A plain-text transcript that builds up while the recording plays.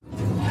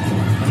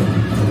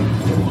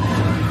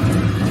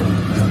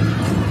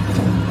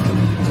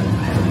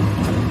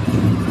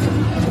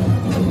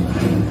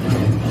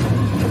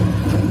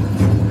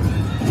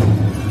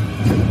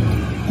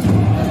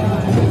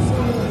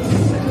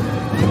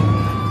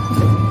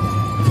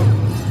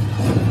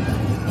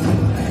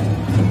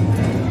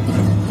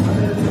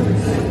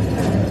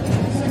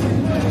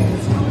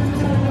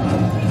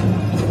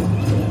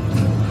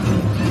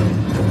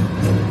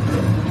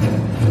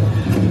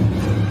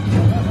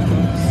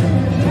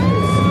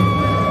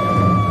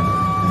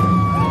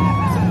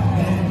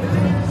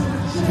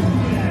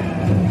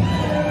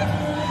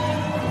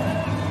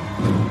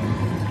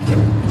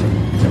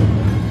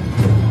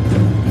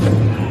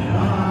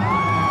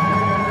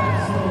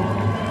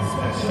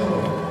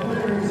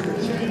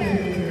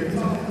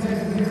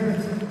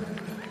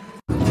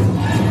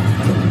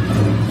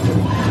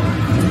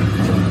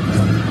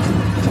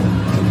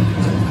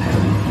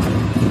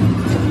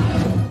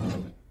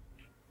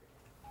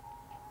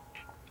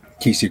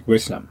Kisuk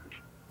Wisdom,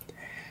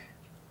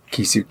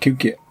 Kisuk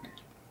Kukit,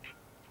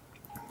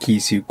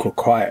 Kisuk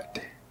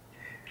Quiet,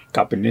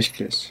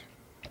 Kapanishkas.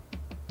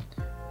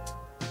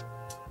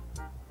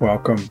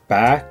 Welcome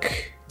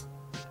back,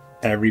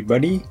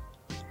 everybody,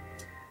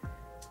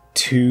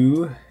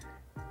 to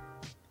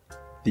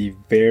the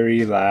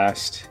very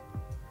last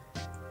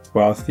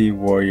Wealthy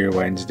Warrior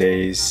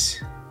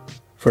Wednesdays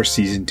for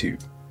Season 2.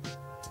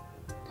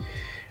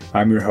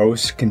 I'm your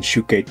host,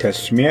 Kinshuke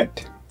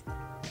Teshmiet,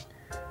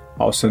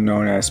 also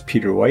known as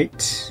Peter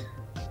White.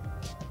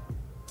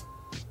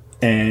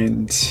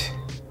 And,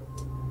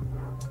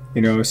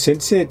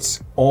 since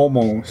it's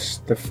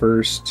almost the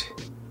first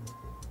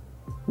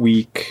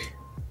week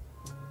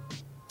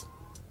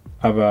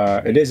of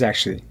it is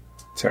actually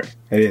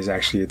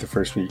the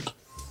first week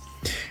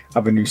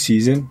of a new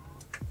season,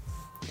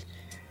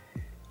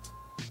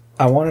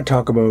 I want to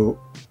talk about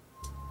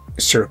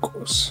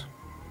circles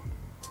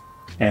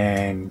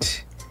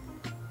and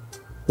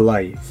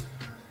life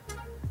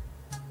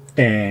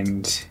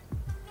and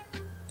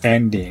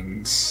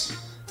endings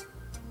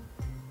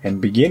and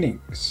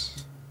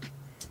beginnings,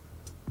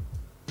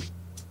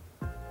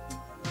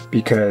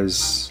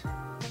 because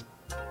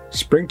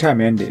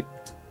springtime ended,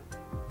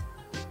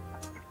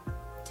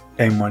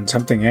 and when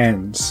something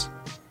ends,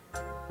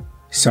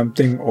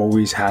 something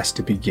always has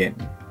to begin,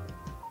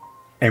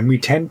 and we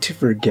tend to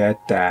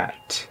forget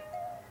that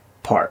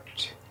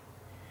part.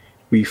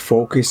 We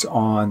focus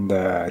on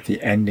the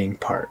ending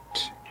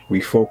part. We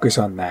focus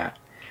on that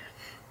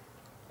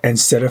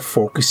instead of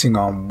focusing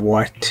on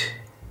what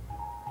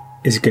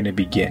is going to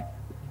begin.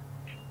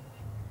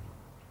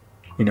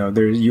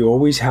 You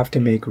always have to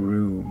make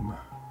room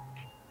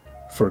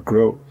for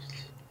growth,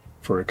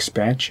 for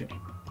expansion.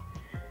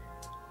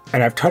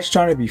 And I've touched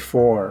on it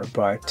before,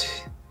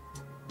 but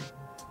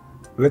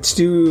let's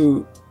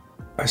do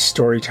a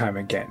story time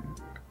again.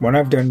 One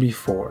I've done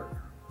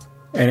before,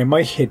 and it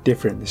might hit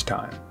different this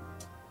time.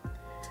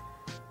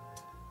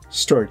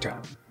 Story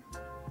time.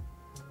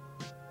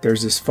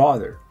 There's this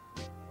father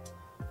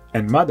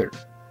and mother,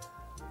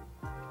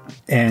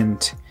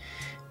 and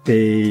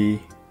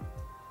they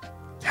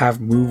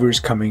have movers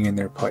coming in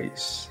their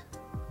place,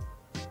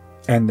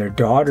 and their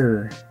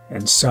daughter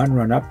and son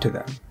run up to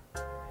them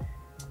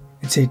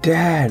and say,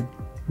 "Dad,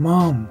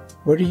 Mom,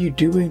 what are you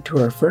doing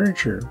to our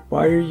furniture?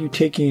 Why are you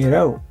taking it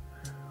out?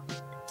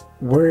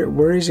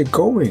 Where is it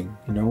going?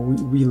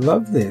 We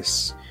love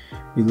this.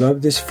 We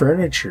love this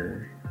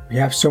furniture. We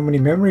have so many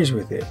memories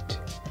with it."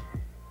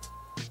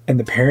 And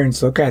the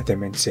parents look at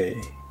them and say,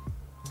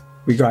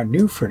 "We got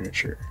new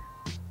furniture.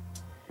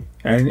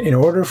 And in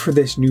order for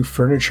this new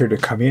furniture to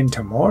come in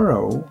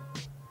tomorrow,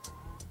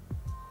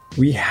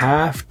 we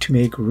have to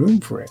make room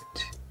for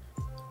it.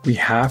 We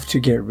have to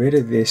get rid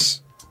of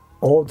this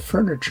old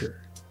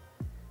furniture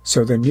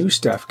so the new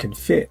stuff can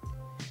fit.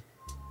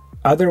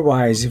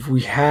 Otherwise, if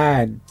we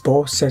had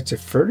both sets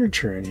of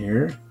furniture in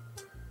here,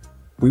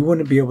 we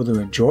wouldn't be able to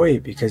enjoy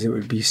it because it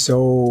would be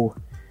so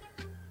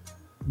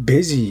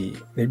busy.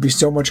 There'd be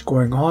so much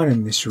going on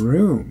in this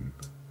room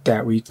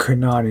that we could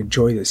not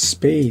enjoy the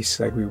space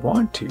like we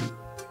want to."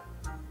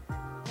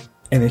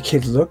 And the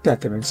kids looked at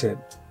them and said,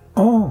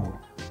 "Oh,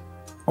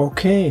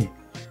 okay,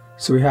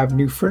 so we have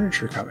new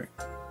furniture coming."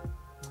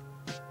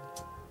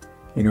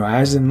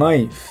 As in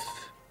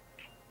life,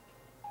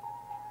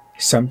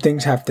 some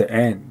things have to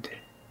end.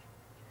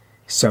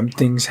 Some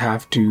things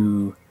have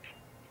to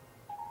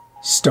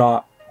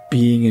stop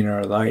being in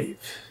our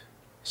life.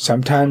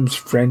 Sometimes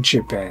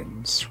friendship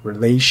ends,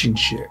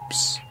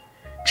 relationships,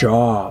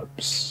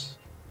 jobs.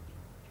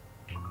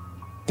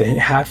 They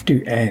have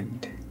to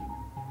end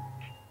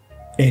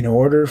in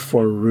order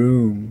for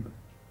room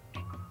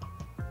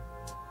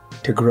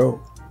to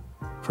grow,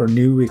 for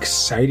new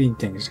exciting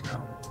things to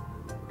come,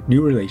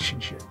 new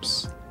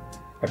relationships,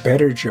 a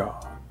better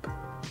job,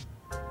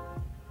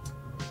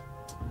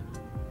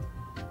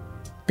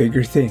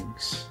 bigger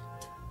things.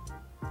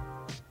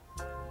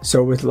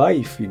 So with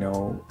life,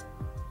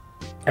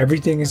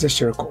 everything is a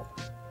circle.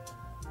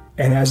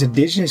 And as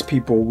Indigenous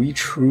people, we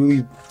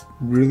truly,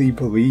 really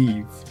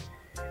believe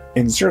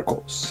in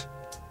circles.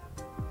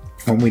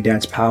 When we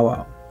dance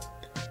powwow,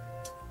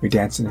 we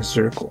dance in a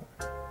circle.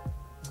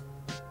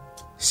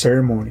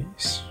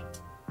 Ceremonies,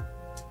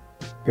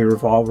 they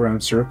revolve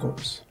around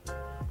circles.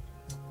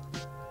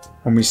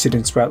 When we sit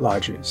in sweat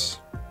lodges,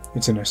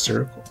 it's in a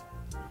circle.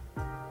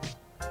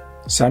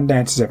 Sun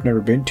dances I've never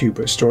been to,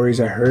 but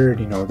stories I heard,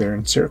 they're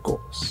in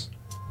circles.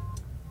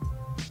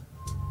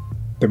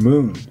 The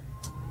moon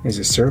is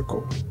a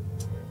circle.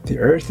 The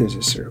earth is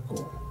a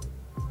circle.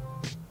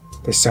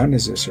 The sun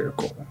is a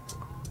circle.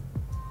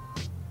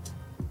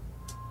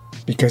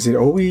 Because it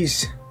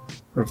always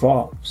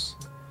revolves.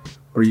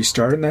 Where you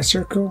start in that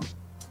circle,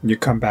 you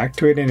come back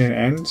to it and it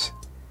ends,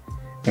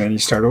 and then you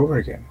start over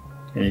again.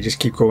 And you just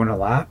keep going a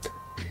lap,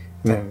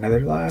 and then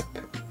another lap,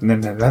 and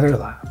then another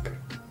lap.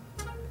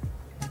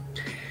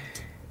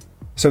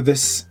 So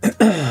this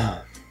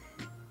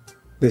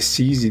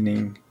season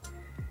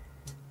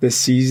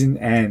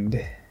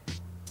end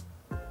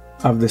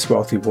of this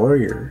Wealthy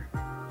Warrior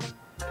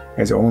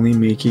is only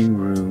making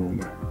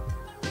room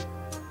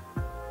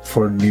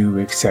for new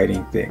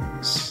exciting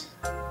things.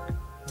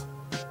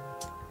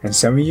 And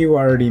some of you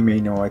already may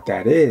know what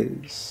that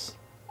is,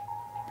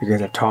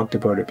 because I've talked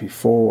about it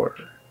before.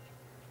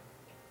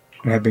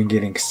 And I've been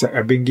giving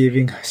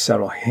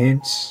subtle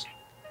hints.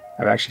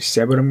 I've actually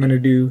said what I'm going to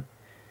do.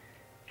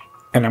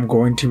 And I'm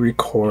going to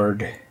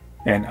record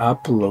and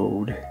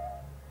upload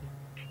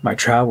my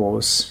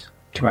travels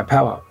to my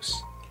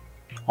powwows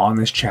on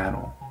this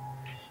channel,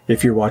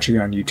 if you're watching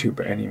on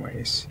YouTube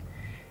anyways.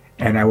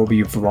 And I will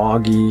be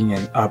vlogging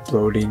and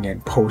uploading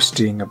and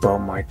posting about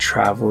my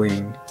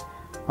traveling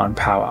on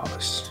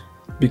powwows,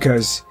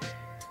 because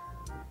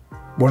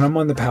when I'm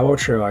on the powwow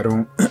trail, I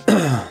don't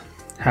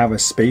have a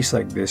space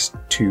like this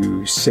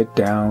to sit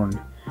down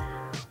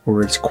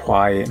where it's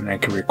quiet and I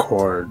can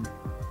record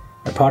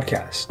a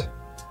podcast.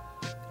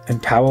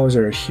 And powwows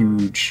are a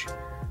huge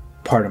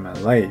part of my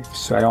life,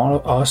 so I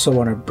also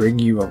want to bring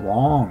you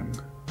along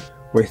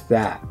with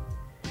that.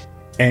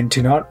 And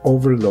to not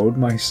overload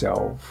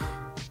myself,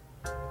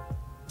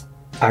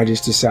 I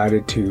just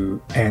decided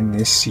to end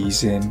this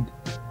season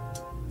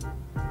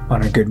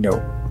on a good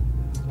note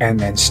and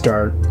then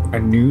start a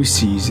new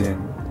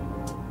season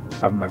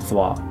of my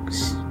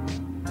vlogs.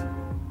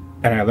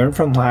 And I learned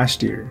from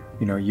last year,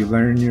 you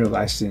learn your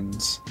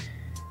lessons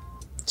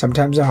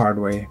sometimes the hard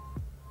way.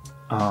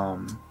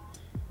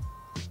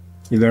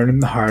 You learn them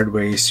the hard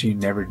way so you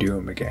never do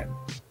them again.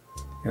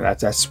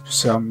 That's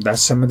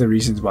some of the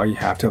reasons why you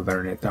have to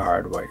learn it the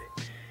hard way.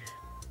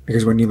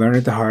 Because when you learn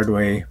it the hard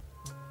way,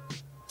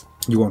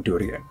 you won't do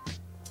it again.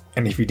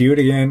 And if you do it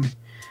again,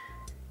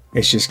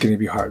 it's just going to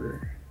be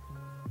harder.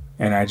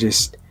 And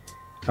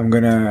I'm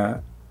going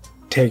to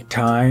take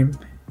time,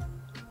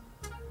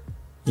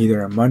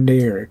 either a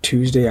Monday or a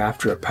Tuesday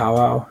after a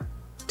powwow,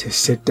 to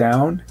sit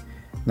down,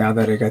 now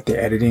that I got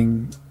the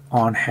editing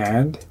on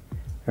hand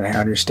and I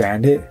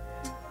understand it.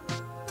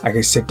 I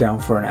can sit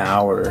down for an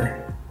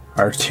hour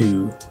or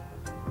two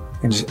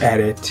and just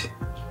edit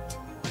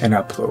and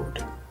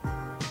upload.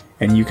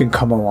 And you can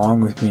come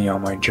along with me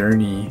on my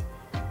journey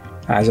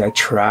as I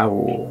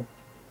travel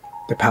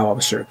the powwow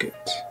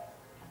circuit,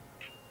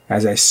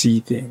 as I see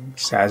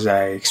things, as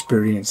I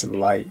experience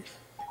life.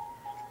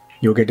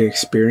 You'll get to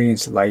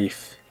experience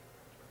life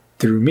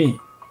through me,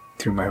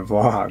 through my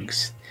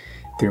vlogs,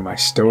 through my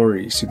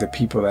stories, through the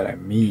people that I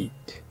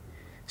meet.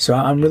 So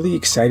I'm really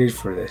excited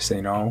for this,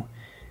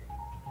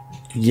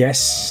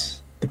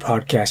 Yes, the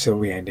podcast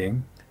will be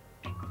ending,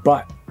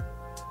 but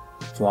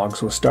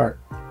vlogs will start.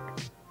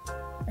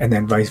 And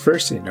then vice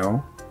versa,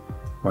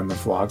 when the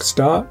vlogs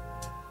stop,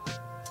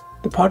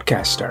 the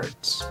podcast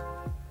starts.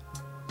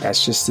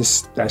 That's just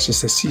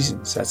the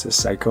seasons. That's the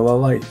cycle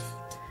of life.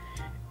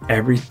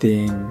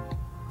 Everything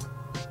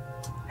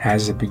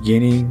has a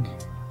beginning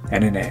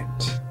and an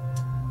end.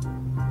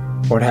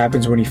 What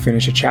happens when you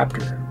finish a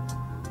chapter?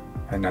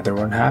 Another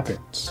one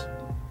happens.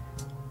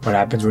 What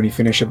happens when you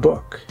finish a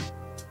book?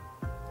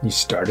 You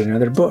start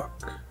another book.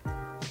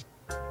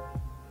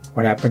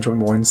 What happens when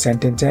one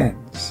sentence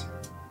ends?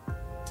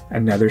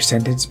 Another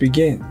sentence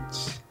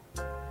begins.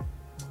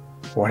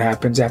 What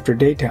happens after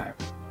daytime?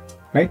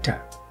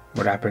 Nighttime.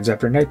 What happens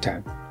after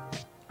nighttime?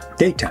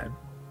 Daytime.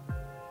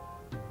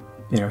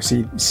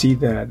 See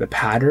the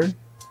pattern?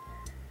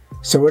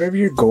 So whatever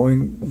you're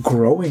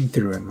growing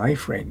through in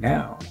life right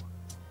now,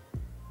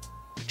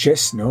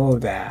 just know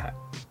that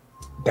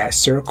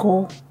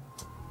circle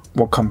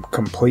will come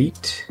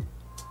complete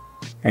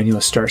and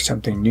you'll start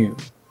something new.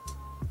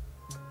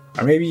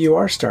 Or maybe you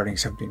are starting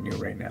something new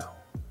right now.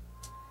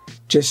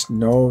 Just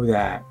know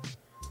that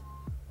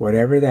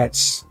whatever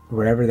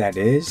that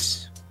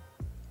is,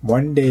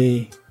 one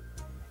day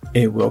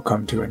it will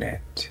come to an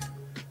end.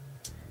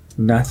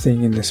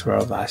 Nothing in this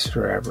world lasts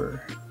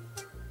forever.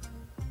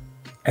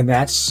 And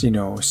that's,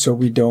 so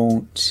we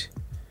don't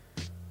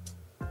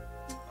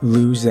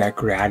lose that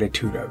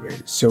gratitude of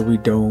it. So we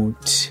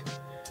don't,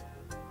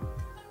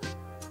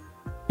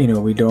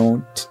 we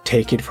don't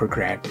take it for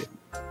granted.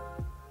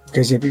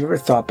 Because if you ever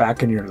thought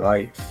back in your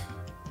life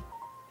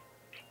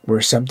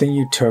where something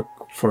you took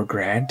for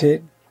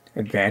granted,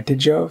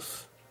 advantage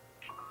of,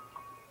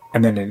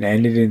 and then it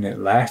ended and it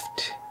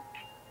left,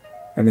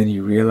 and then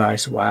you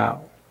realize,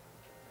 wow,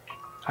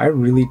 I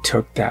really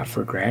took that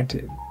for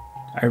granted.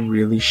 I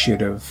really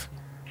should have,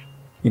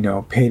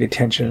 paid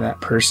attention to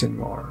that person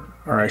more.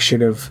 Or I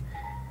should have,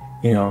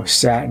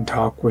 sat and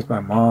talked with my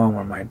mom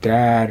or my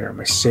dad or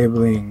my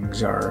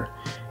siblings or,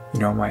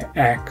 my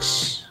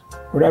ex,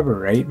 whatever,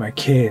 right? My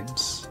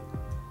kids.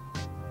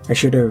 I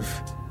should have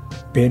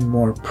been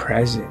more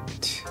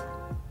present.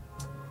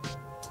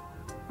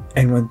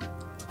 And when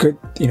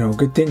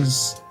good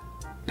things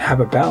have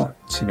a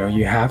balance,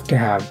 you have to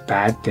have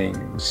bad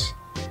things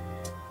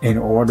in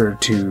order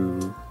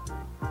to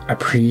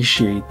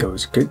appreciate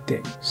those good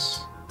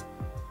things.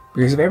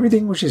 Because if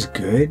everything was just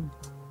good,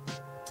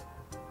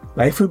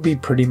 life would be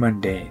pretty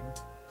mundane.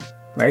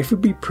 Life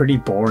would be pretty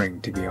boring,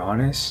 to be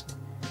honest.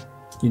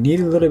 You need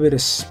a little bit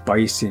of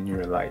spice in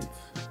your life.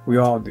 We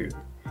all do.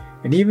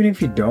 And even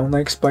if you don't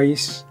like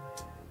spice,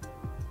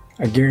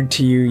 I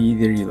guarantee you,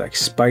 either you like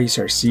spice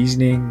or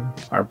seasoning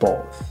or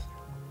both.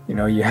 You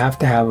know, you have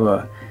to have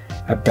a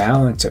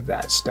balance of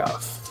that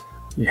stuff.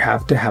 You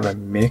have to have a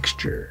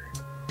mixture.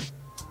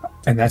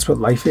 And that's what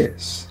life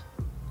is.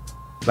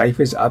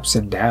 Life is ups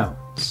and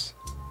downs.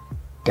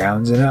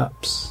 Downs and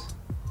ups.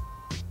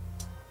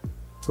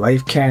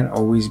 Life can't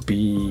always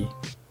be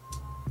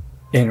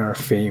in our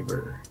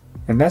favor.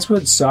 And that's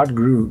what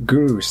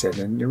Sadhguru said,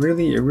 and it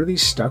really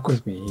stuck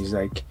with me. He's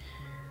like,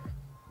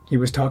 he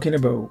was talking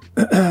about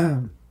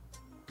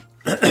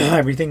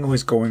everything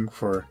was going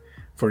for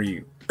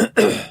you.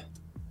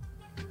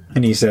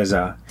 And he says,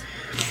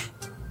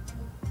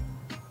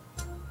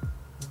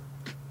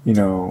 you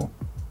know,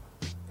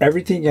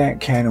 everything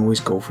can't always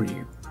go for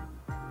you.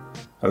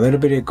 A little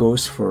bit it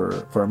goes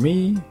for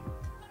me.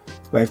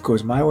 Life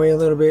goes my way a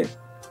little bit.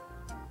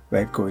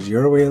 Life goes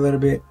your way a little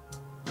bit.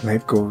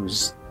 Life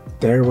goes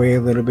their way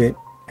a little bit,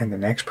 and the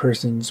next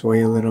person's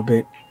way a little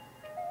bit.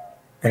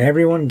 And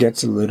everyone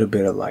gets a little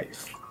bit of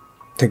life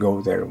to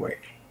go their way.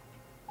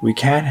 We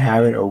can't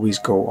have it always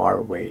go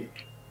our way.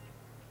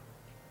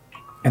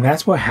 And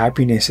that's what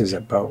happiness is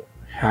about.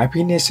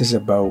 Happiness is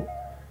about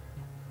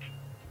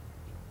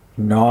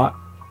not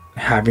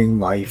having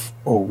life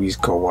always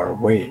go our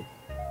way.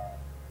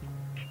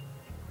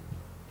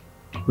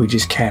 We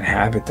just can't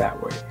have it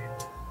that way.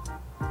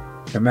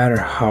 No matter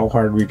how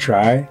hard we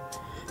try,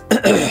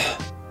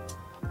 it's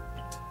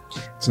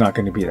not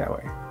going to be that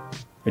way.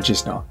 It's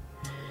just not.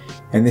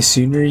 And the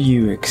sooner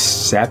you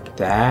accept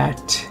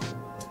that,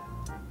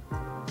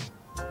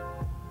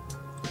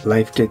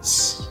 life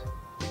gets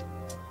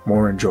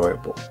more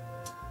enjoyable.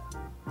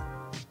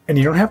 And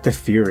you don't have to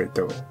fear it,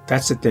 though.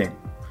 That's the thing.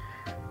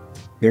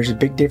 There's a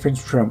big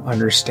difference from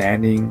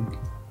understanding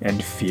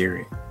and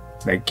fearing.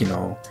 Like, you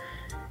know,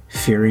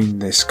 fearing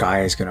the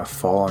sky is going to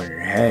fall on your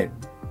head.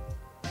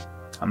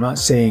 I'm not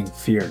saying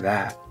fear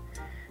that.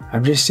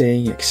 I'm just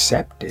saying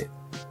accept it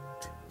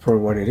for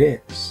what it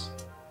is.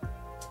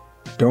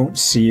 Don't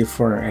see it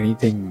for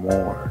anything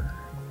more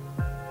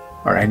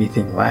or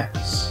anything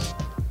less.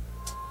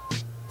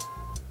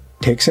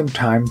 Take some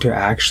time to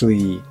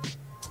actually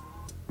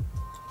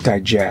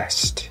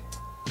digest,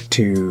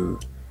 to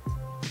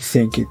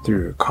think it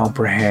through,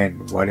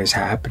 comprehend what is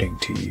happening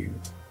to you.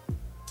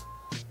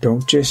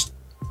 Don't just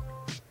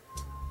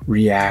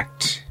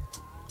react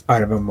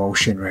out of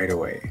emotion right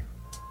away.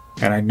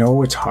 And I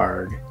know it's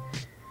hard.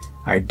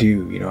 I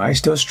do. You know, I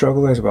still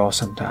struggle as well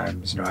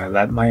sometimes. You know, I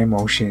let my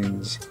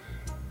emotions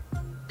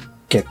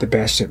get the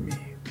best of me.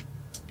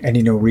 And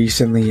you know,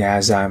 recently,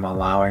 as I'm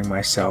allowing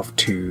myself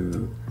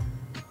to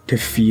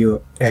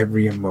feel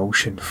every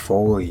emotion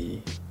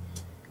fully,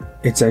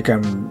 it's like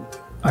I'm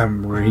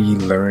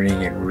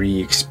relearning and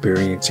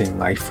re-experiencing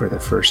life for the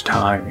first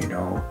time, you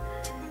know.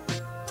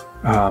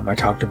 I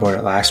talked about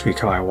it last week,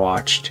 how I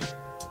watched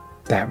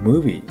that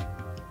movie,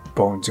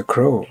 Bones of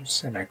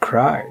Crows, and I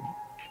cried.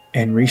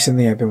 And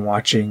recently I've been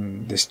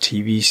watching this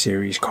TV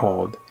series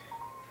called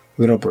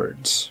Little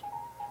Birds,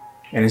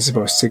 and it's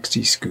about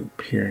 60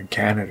 Scoop here in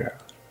Canada.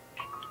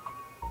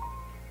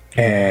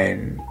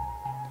 And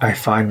I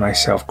find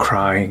myself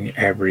crying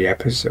every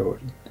episode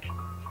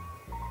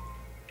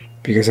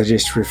because I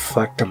just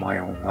reflect on my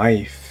own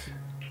life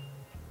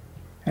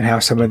and how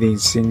some of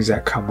these things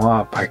that come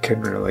up I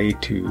can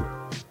relate to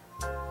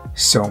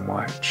so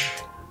much.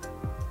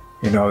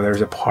 You know,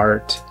 there's a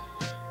part,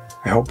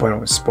 I hope I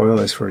don't spoil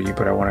this for you,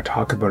 but I want to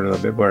talk about it a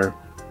little bit, where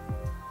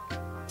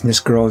this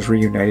girl is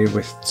reunited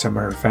with some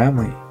of her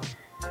family.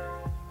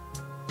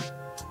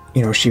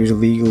 You know, she was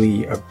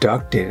illegally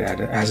abducted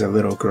as a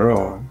little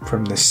girl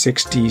from the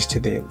 60s to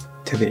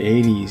the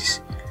 80s.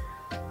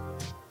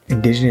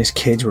 Indigenous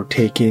kids were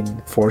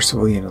taken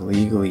forcibly and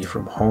illegally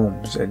from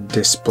homes and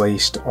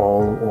displaced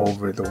all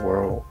over the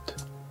world.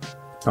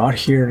 Not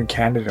here in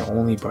Canada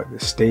only, but the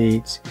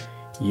States,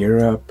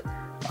 Europe,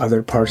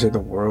 other parts of the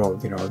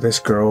world. You know, this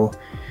girl,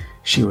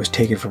 she was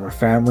taken from her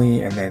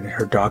family, and then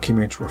her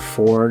documents were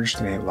forged,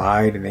 and they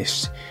lied,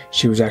 and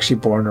she was actually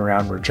born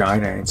around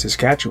Regina in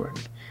Saskatchewan.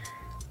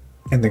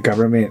 And the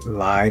government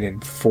lied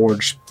and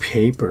forged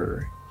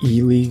paper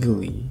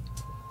illegally,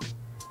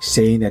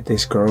 saying that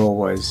this girl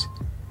was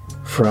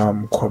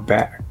from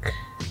Quebec.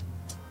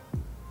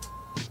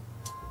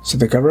 So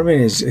the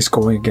government is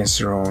going against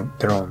their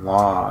own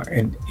law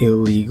and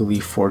illegally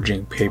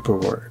forging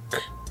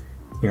paperwork.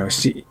 You know,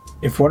 see,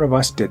 if one of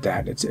us did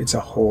that, it's a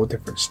whole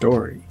different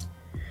story.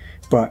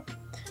 But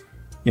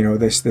you know,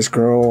 this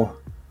girl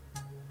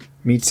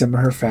meets some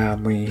of her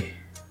family.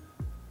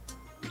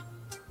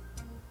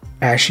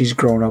 As she's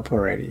grown up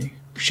already,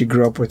 she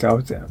grew up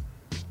without them.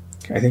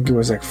 I think it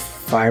was like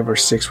 5 or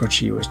 6 when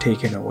she was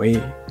taken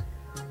away.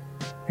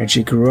 And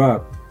she grew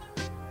up,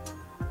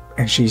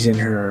 and she's in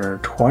her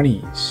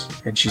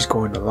 20s, and she's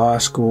going to law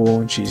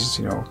school, and she's,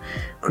 you know,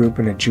 grew up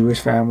in a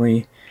Jewish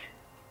family.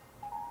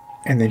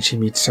 And then she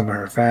meets some of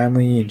her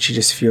family, and she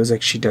just feels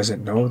like she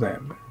doesn't know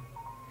them.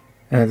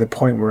 And at the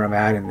point where I'm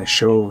at in the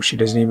show, she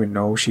doesn't even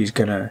know she's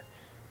gonna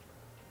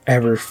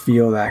ever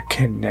feel that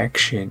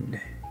connection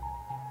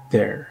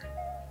there.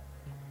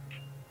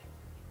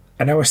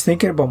 And I was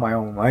thinking about my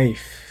own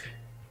life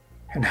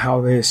and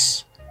how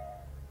this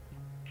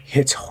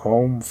hits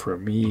home for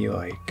me.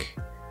 Like,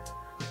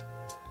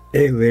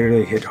 it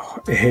literally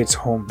hits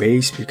home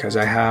base, because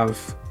I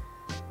have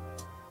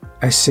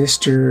a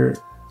sister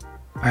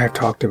I have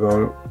talked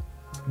about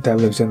that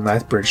lives in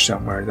Lethbridge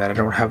somewhere that I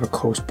don't have a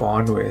close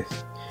bond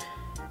with.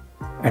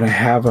 And I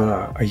have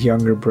a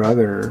younger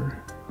brother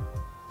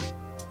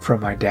from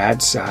my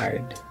dad's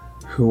side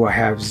who I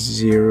have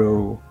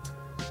zero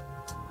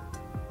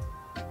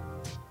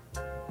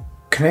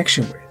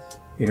connection with.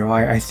 You know,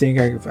 I think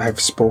I've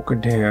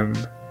spoken to him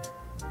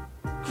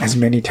as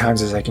many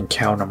times as I can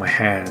count on my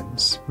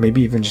hands.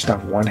 Maybe even just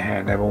on one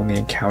hand. I've only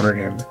encountered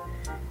him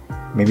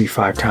maybe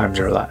 5 times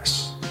or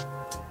less.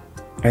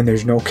 And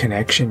there's no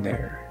connection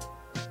there.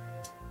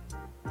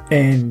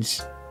 And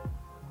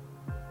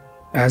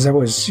as I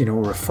was,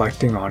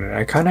 reflecting on it,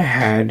 I kind of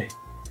had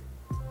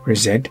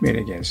resentment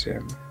against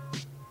him.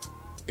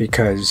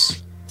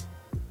 Because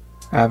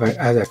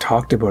as I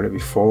talked about it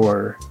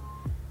before,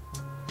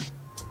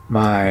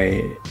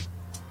 my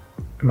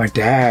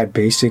dad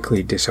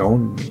basically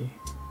disowned me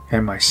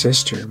and my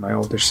sister, my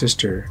older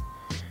sister.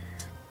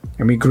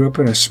 And we grew up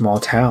in a small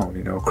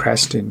town.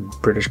 Creston,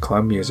 British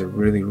Columbia is a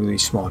really, really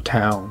small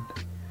town.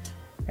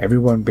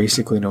 Everyone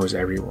basically knows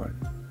everyone.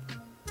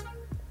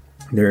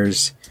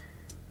 There's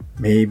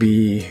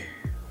maybe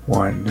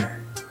 1,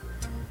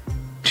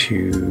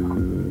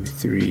 2,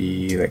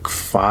 3, like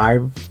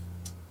 5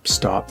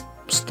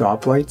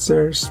 stoplights.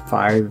 There's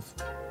 5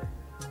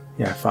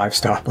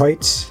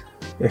 stoplights,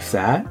 if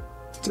that.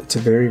 It's a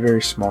very,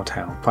 very small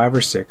town. 5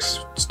 or 6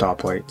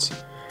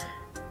 stoplights.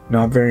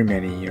 Not very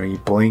many. You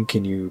blink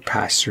and you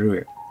pass through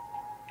it.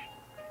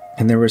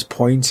 And there was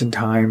points and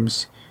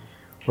times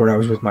where I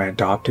was with my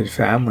adopted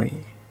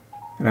family,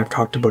 and I've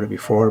talked about it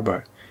before,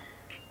 but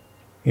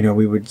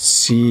we would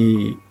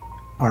see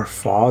our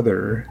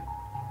father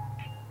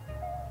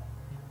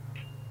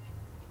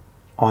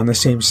on the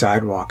same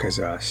sidewalk as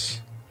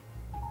us,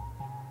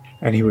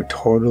 and he would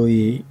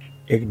totally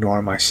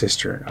ignore my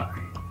sister and I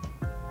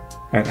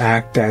and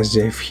act as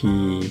if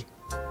he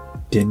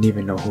didn't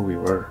even know who we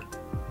were.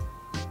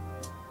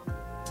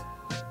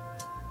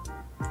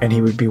 And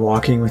he would be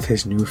walking with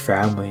his new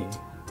family,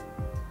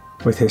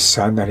 with his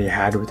son that he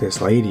had with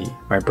this lady,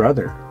 my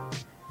brother.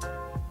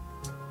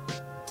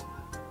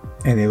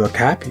 And they looked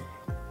happy.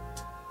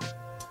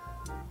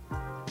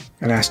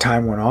 And as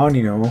time went on,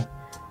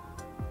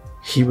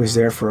 he was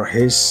there for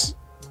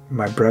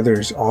my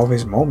brother's, all of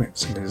his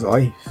moments in his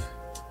life.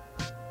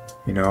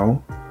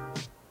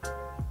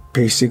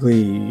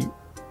 Basically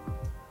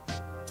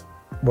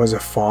was a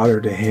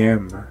father to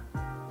him,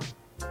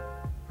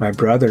 my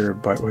brother,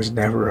 but was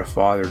never a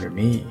father to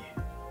me.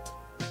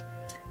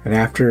 And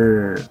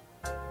after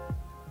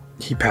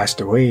he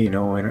passed away, in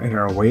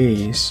our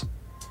ways,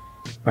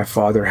 my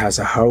father has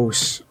a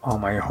house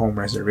on my home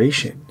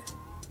reservation.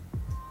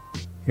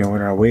 In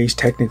our ways,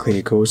 technically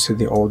it goes to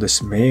the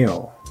oldest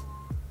male,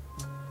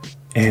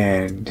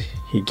 and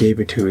he gave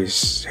it to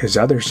his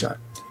other son,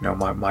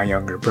 my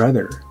younger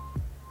brother.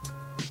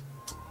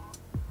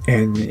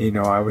 And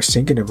I was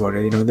thinking about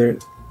it, there,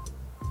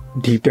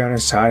 deep down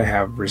inside I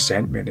have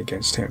resentment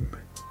against him,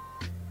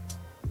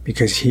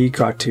 because he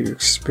got to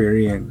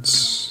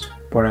experience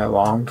what I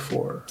longed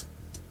for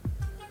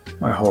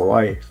my whole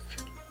life.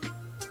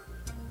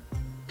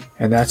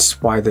 And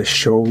that's why this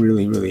show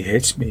really, really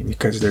hits me,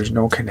 because there's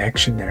no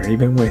connection there.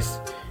 Even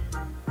with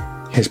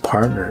his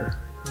partner,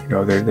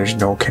 there's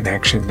no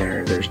connection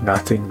there. There's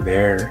nothing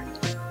there.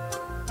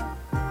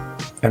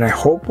 And I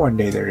hope one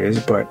day there is,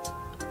 but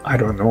I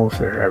don't know if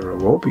there ever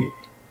will be.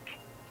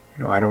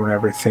 I don't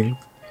ever think,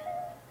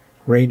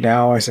 right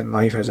now as in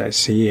life as I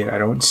see it, I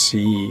don't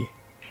see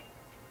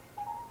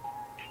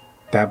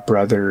that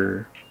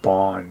brother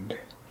bond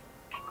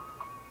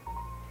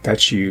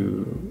that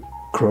you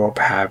grow up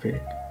having.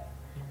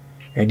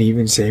 And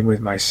even same with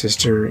my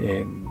sister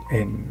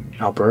in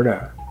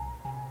Alberta.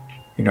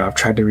 I've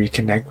tried to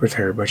reconnect with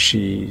her, but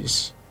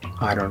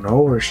I don't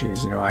know where she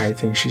is. I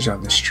think she's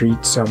on the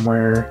street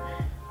somewhere.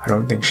 I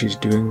don't think she's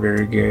doing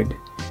very good.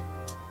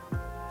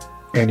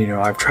 And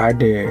I've tried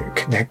to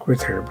connect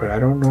with her, but I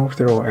don't know if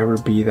there will ever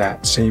be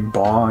that same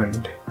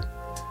bond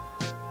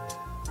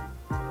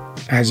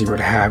as you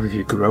would have if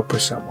you grew up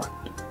with someone.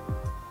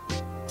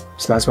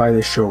 So that's why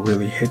this show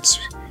really hits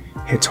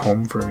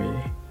home for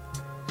me.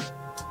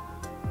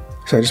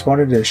 So I just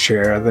wanted to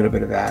share a little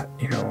bit of that,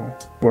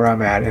 where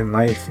I'm at in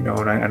life, and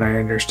I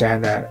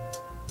understand that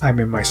I'm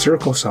in my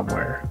circle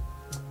somewhere,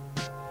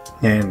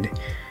 and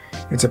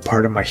it's a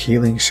part of my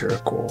healing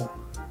circle.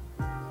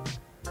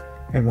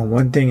 And when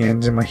one thing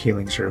ends in my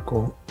healing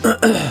circle,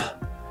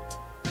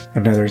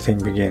 another thing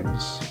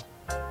begins,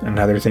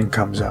 another thing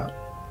comes up.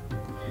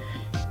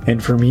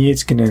 And for me,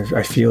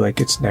 I feel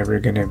like it's never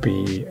gonna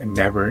be a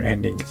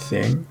never-ending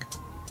thing.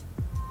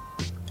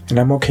 And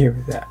I'm okay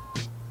with that,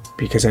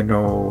 because I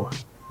know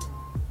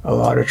a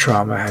lot of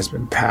trauma has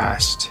been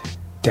passed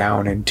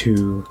down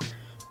into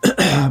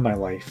my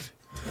life.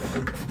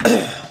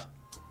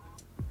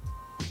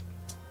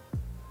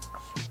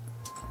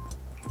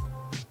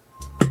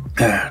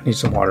 Need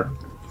some water.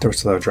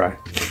 Throat's a little dry.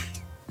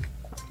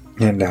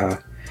 And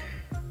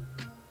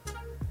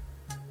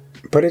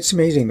but it's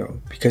amazing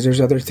though, because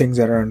there's other things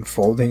that are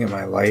unfolding in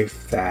my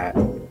life that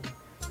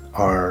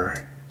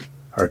are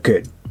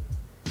good.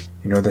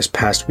 This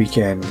past week,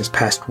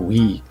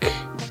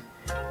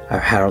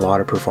 I've had a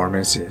lot of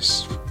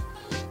performances.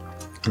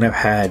 And I've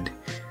had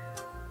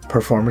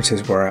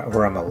performances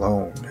where I'm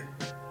alone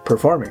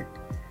performing.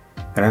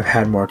 And I've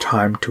had more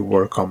time to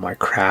work on my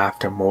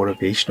craft and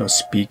motivational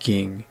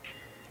speaking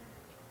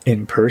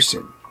in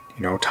person,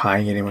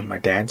 tying it in with my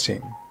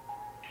dancing.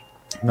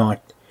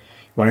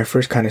 When I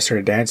first kind of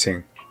started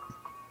dancing,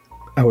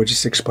 I would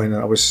just explain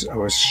that I was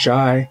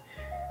shy.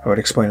 I would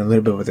explain a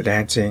little bit with the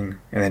dancing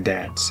and then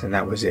dance, and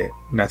that was it.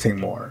 Nothing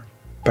more.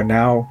 But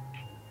now,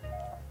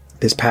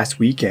 this past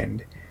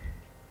weekend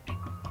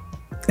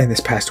and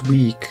this past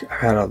week, I've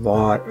had a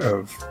lot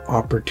of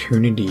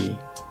opportunity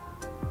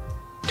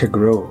to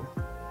grow,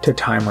 to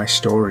tie my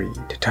story,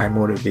 to tie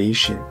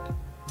motivation,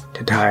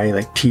 to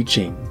tie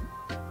teaching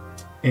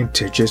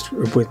into just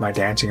with my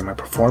dancing and my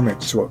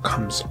performance. So it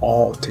comes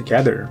all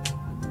together.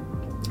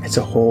 It's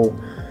a whole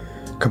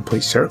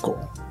complete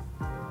circle.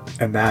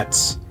 And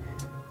that's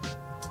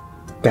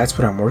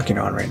what I'm working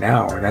on right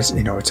now. And that's,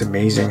 it's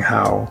amazing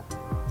how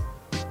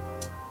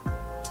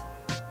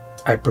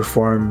I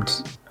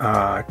performed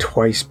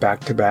twice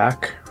back to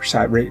back,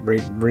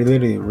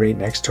 literally right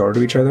next door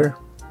to each other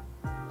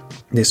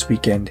this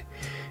weekend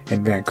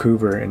in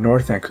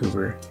North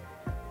Vancouver.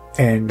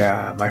 And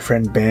my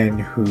friend Ben,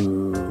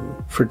 who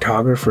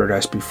photographed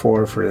us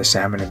before for the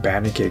Salmon and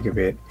Bandit gig of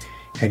it,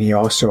 and he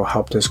also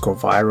helped us go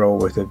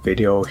viral with a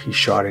video he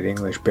shot at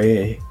English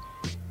Bay.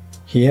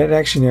 He had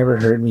actually never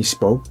heard me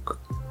speak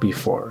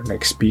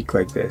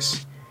like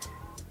this.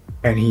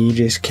 And he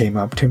just came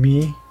up to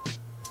me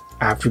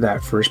after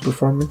that first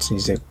performance and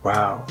he's like,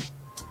 wow.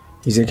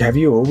 He's like, have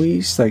you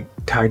always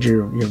tied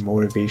your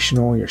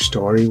motivational, your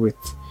story with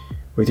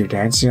your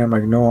dancing? I'm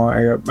like, no,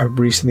 I've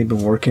recently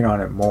been working on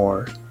it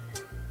more.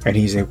 And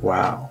he's like,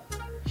 wow.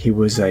 He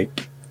was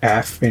like,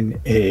 effing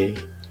A.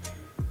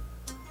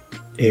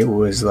 It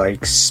was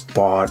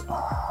spot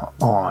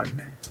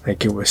on.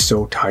 It was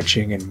so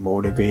touching and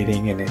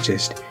motivating, and it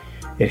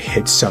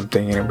hit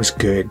something, and it was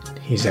good.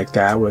 He's like,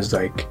 it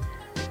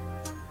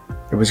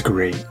was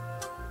great.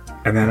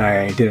 And then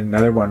I did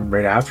another one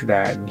right after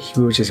that, and he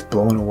was just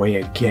blown away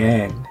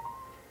again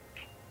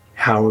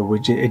how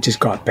it just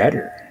got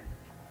better.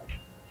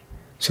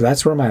 So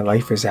that's where my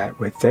life is at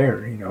with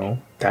there,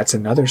 That's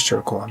another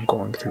circle I'm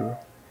going through.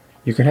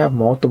 You can have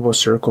multiple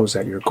circles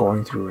that you're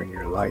going through in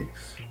your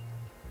life.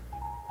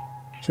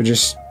 So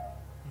just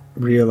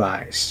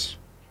realize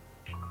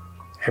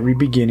every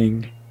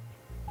beginning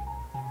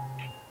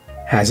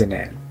has an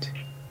end,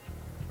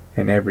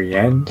 and every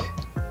end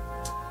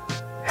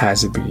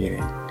has a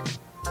beginning.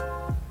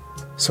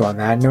 So on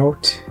that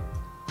note,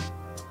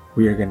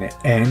 we are going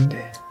to end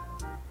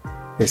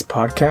this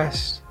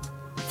podcast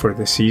for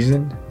the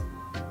season.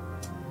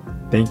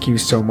 Thank you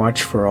so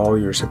much for all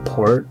your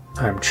support.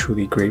 I'm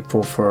truly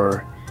grateful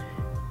for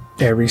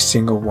every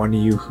single one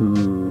of you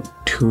who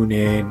tune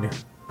in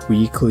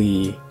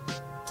weekly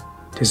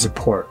to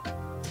support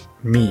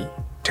me,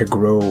 to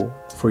grow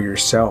for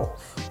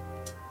yourself,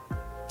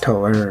 to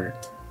learn,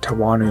 to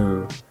want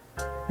to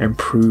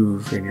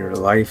improve in your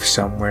life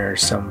somewhere,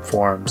 some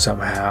form,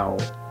 somehow.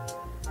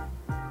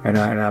 And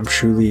I'm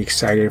truly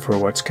excited for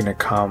what's going to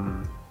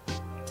come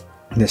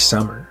this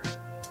summer.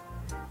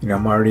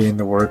 I'm already in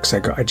the works.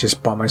 I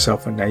just bought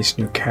myself a nice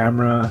new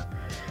camera.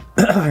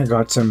 I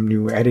got some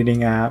new editing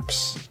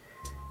apps.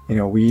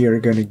 We are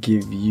going to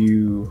give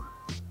you,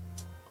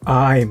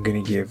 I am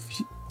going to give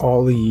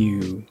all of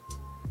you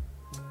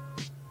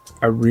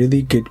a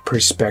really good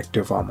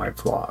perspective on my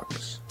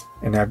vlogs.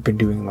 And I've been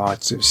doing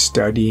lots of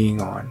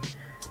studying on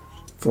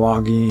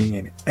vlogging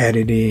and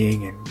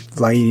editing and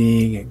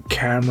lighting and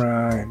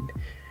camera, and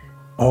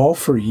all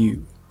for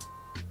you.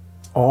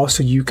 All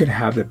so you can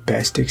have the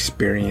best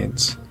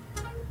experience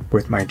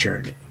with my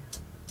journey.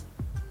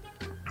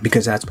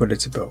 Because that's what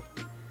it's about.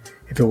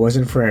 If it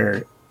wasn't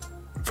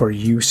for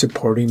you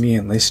supporting me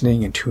and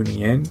listening and tuning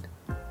in,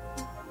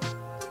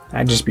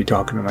 I'd just be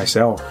talking to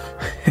myself.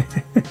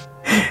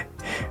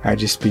 I'd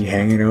just be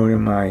hanging out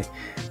in my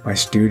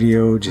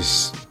studio,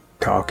 just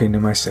talking to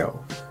myself.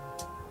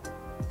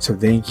 So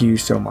thank you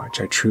so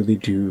much. I truly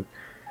do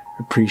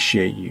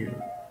appreciate you.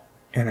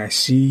 And I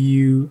see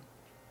you,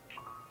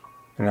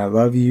 and I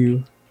love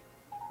you,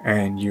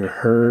 and you're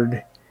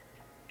heard,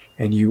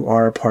 and you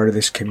are a part of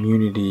this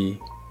community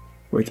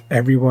with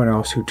everyone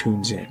else who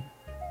tunes in.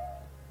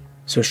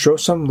 So show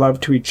some love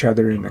to each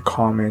other in the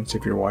comments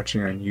if you're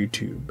watching on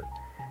YouTube.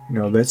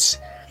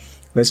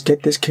 Let's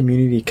get this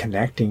community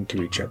connecting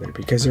to each other,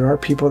 because there are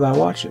people that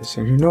watch us,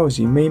 and who knows,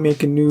 you may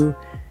make a new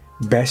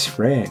best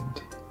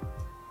friend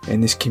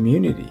in this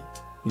community.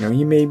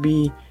 You may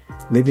be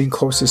living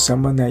close to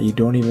someone that you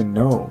don't even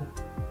know,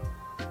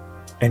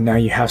 and now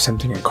you have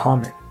something in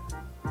common,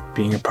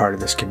 being a part of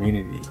this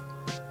community.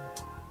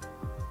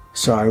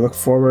 So I look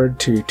forward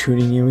to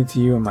tuning in with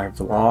you in my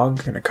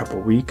vlog in a couple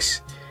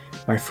weeks.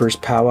 My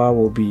first powwow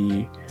will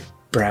be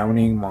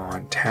Browning,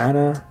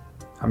 Montana.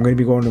 I'm going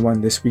to be going to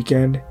one this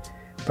weekend,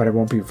 but I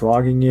won't be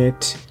vlogging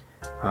it.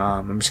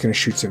 I'm just going to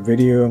shoot some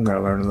video. I'm going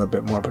to learn a little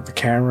bit more about the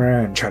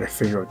camera and try to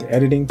figure out the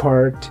editing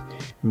part.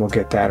 And we'll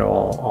get that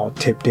all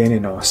tipped in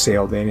and all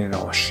sailed in and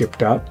all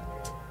shipped up.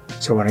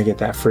 So when I get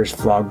that first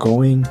vlog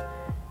going,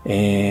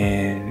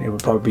 and it will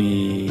probably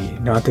be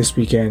not this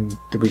weekend,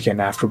 the weekend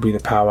after will be the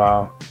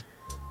powwow.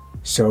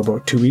 So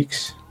about 2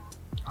 weeks,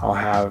 I'll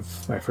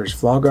have my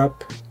first vlog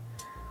up.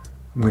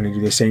 I'm going to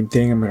do the same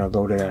thing. I'm going to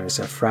load it as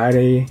a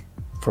Friday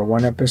for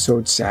one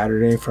episode,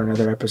 Saturday for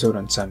another episode,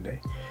 on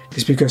Sunday.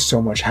 Just because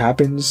so much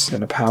happens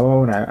in a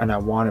powwow, and I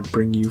want to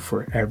bring you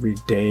for every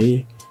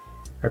day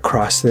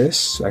across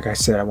this. Like I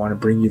said, I want to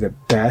bring you the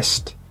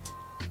best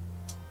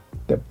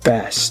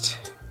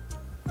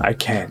I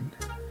can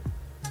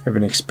of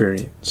an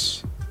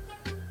experience.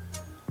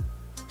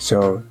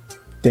 So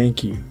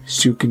thank you,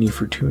 Sukini,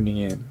 for tuning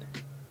in.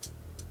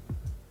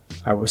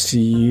 I will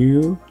see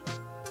you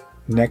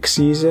next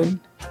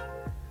season,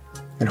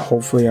 and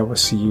hopefully I will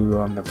see you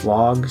on the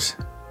vlogs.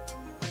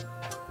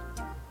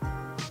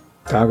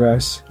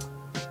 Dagas,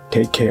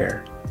 take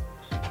care,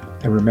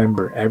 and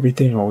remember,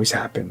 everything always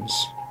happens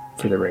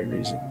for the right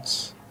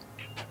reasons.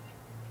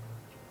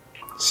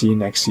 See you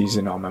next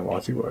season, all my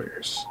wealthy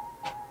warriors.